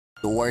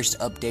The worst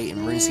update in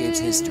Runescape's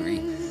history.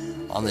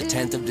 On the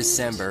 10th of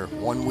December,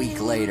 1 week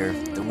later,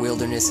 the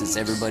wilderness as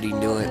everybody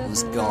knew it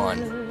was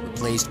gone,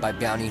 replaced by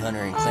bounty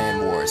hunter and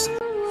clan wars.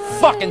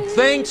 Fucking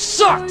thing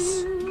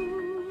sucks!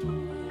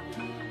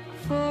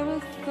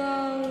 What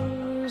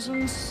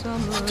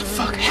the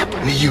fuck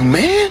happened to you,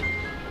 man?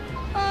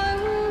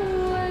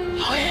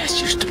 Your ass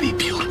used to be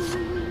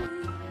beautiful.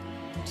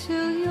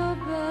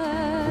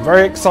 I'm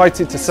very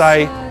excited to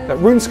say that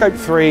RuneScape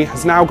 3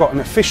 has now got an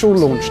official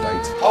launch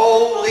date.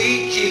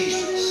 Holy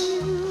Jesus!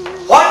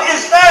 What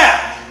is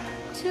that?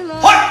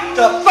 What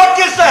the fuck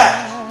is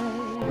that?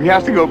 We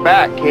have to go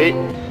back, Kate.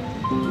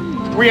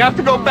 We have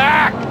to go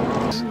back!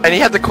 And he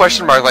had the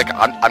question mark like,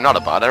 I'm not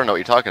a bot, I don't know what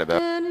you're talking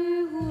about.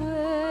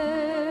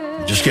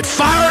 Just get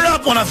fired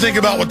up when I think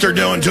about what they're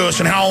doing to us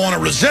and how I want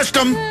to resist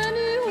them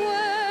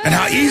and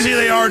how easy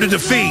they are to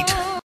defeat.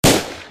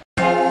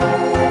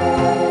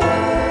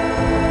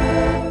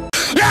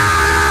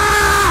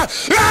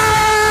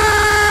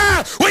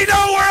 We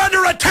know we're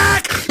under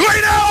attack! We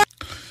know!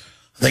 I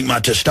think my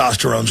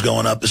testosterone's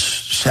going up.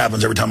 This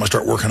happens every time I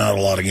start working out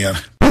a lot again.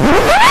 Oh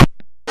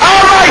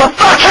my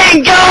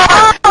fucking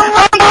god!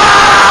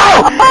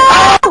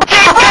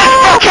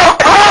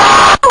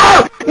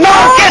 No,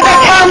 get the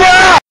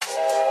camera!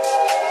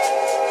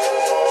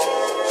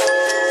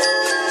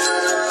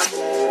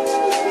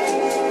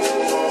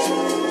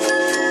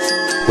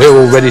 We're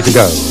all ready to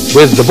go,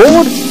 with the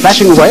board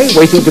flashing away,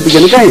 waiting to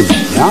begin a game.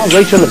 Now,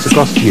 Rachel, it's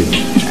across to you.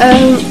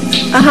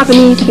 I have a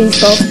need, please,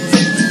 Bob.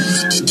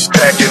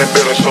 Back in the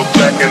building, so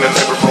black in the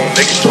living room,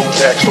 niggas so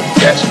tax, so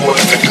gas, more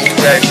than the two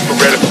rags,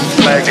 Beretta,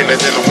 flag in the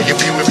dinner, when you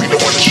feel it, be the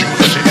one to shoot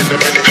that shit in the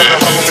minute.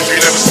 How long have you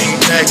never seen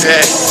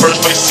Baghdad?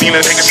 First place seen a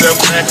nigga sell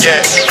crack,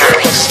 yeah.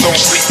 Hustlers don't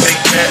sleep, take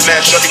that,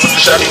 now shawty with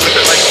the shawty, flip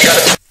it like you got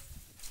it.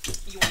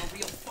 You want a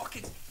real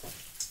fucking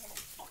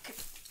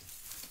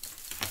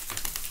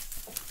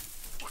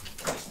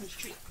Christmas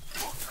tree?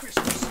 Fuck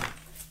Christmas.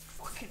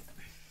 Fucking.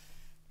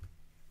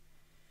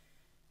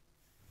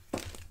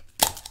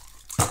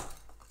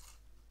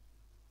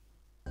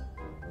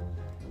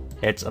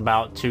 It's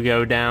about to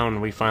go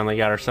down. We finally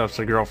got ourselves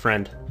a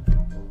girlfriend.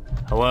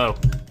 Hello.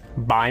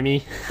 Buy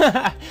me?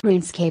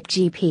 RuneScape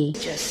GP.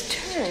 Just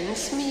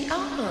turns me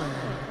on.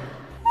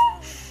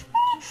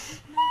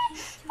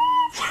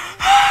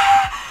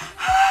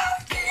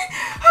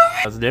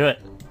 Let's do it.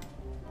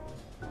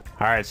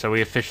 Alright, so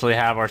we officially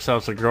have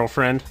ourselves a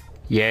girlfriend.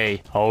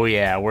 Yay. Oh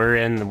yeah, we're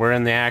in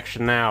the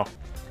action now.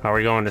 Are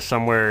we going to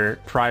somewhere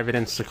private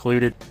and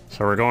secluded?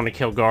 So we're going to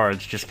kill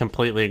guards, just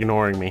completely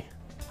ignoring me.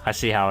 I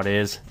see how it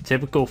is.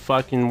 Typical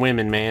fucking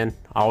women, man.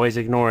 Always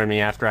ignoring me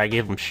after I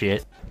give them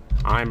shit.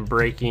 I'm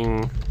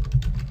breaking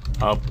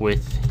up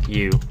with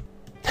you.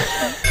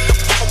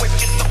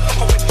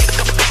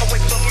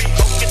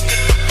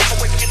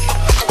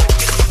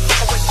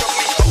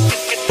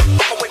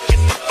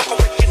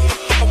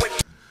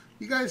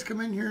 You guys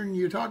come in here and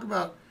you talk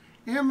about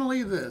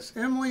Emily this,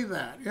 Emily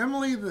that,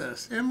 Emily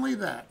this, Emily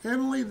that,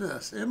 Emily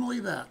this, Emily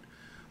that.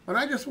 But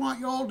I just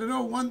want you all to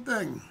know one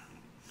thing.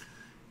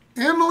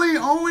 Emily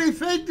only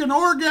faked an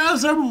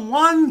orgasm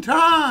one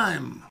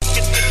time.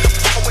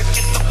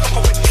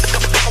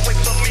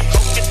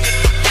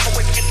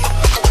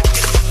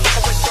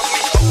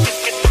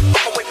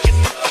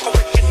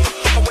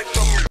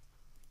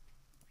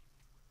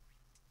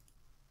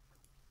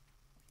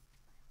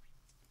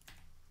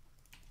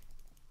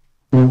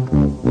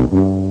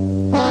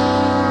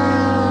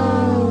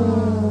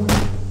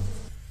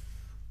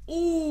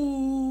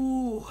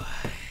 Ooh.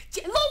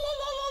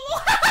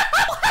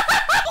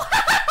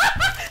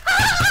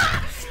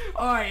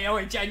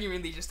 Alright,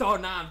 genuinely, just, oh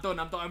nah, I'm done,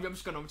 I'm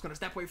just gonna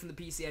step away from the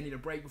PC, I need a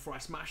break before I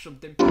smash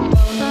something.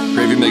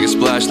 Gravy make a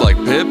splash like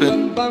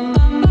Pippin.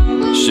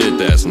 Shit,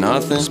 that's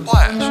nothing.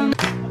 Splash.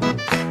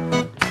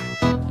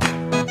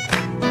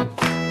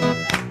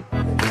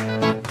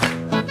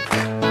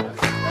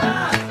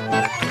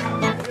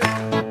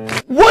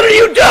 What are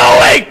you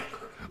doing?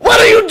 What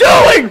are you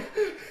doing?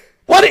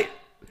 What?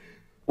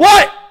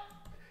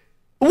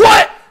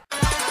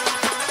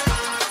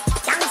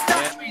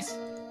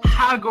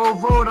 I go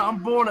road, I'm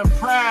born and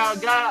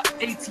proud. Got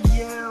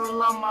ATL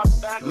on my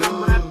back,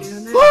 I'm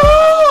rapping it.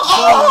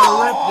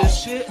 Gonna rip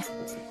this shit,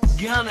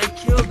 gonna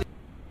kill it.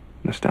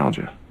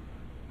 Nostalgia.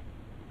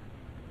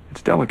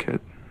 It's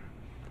delicate.